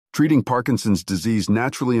Treating Parkinson's disease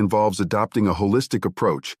naturally involves adopting a holistic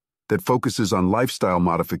approach that focuses on lifestyle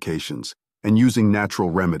modifications and using natural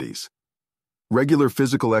remedies. Regular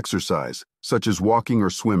physical exercise, such as walking or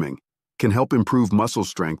swimming, can help improve muscle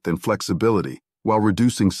strength and flexibility while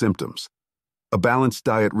reducing symptoms. A balanced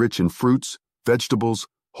diet rich in fruits, vegetables,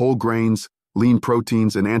 whole grains, lean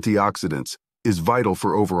proteins, and antioxidants is vital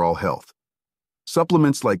for overall health.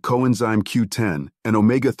 Supplements like Coenzyme Q10 and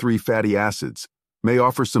Omega-3 fatty acids may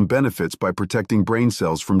offer some benefits by protecting brain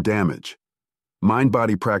cells from damage.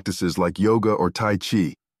 Mind-body practices like yoga or Tai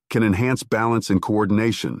Chi can enhance balance and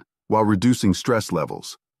coordination while reducing stress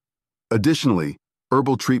levels. Additionally,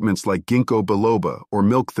 herbal treatments like ginkgo biloba or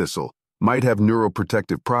milk thistle might have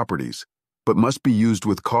neuroprotective properties, but must be used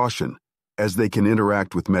with caution as they can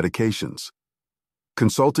interact with medications.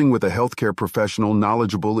 Consulting with a healthcare professional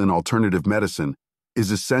knowledgeable in alternative medicine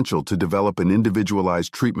is essential to develop an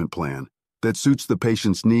individualized treatment plan that suits the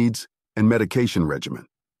patient's needs and medication regimen.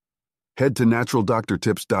 Head to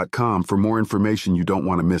naturaldoctortips.com for more information you don't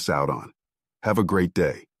want to miss out on. Have a great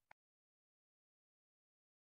day.